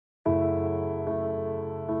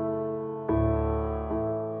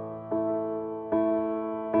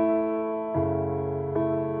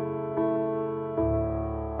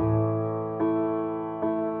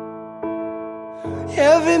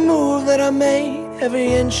Every move that I made,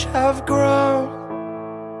 every inch I've grown.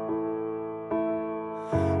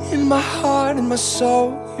 In my heart, in my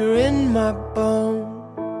soul, you're in my bones.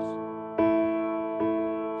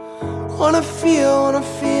 Wanna feel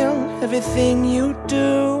everything you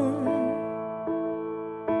do.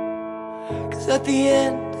 'Cause at the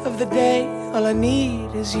end of the day, all I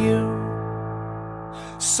need is you.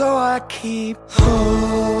 So I keep holding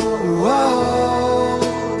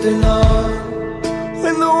on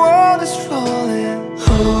when the world is falling,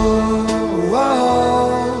 holding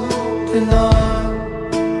on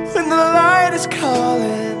when the light is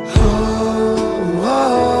calling, holding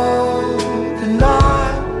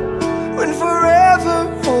on when forever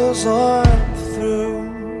rolls on through.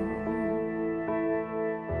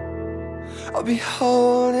 I'll be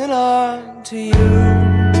holding on to you.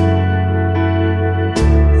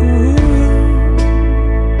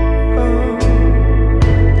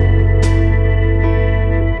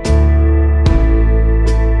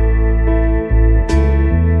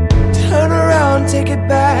 Take it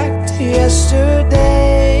back to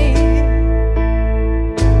yesterday.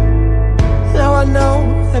 Now I know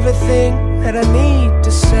everything that I need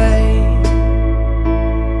to say.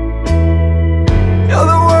 You're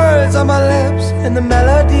the words on my lips and the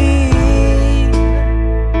melody.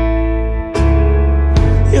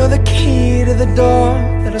 You're the key to the door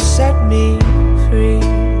that'll set me free.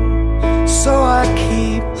 So I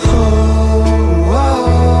keep holding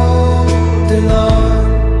on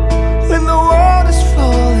when the world is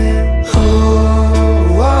falling, holding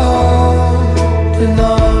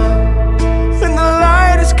on when the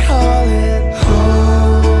light is calling,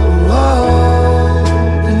 holding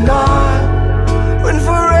on when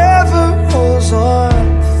forever rolls on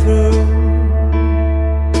through.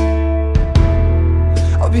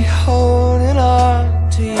 I'll be holding on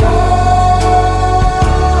to you.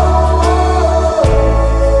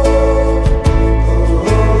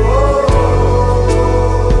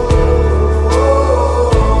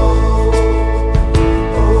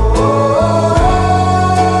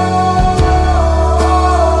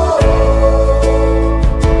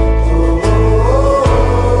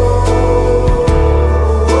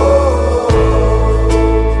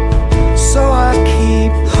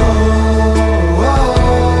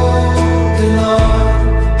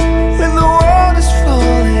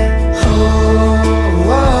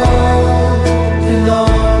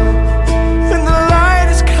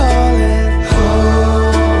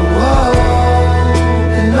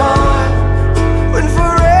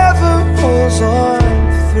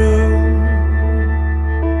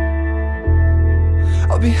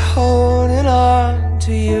 I'll be holding on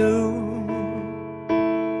to you.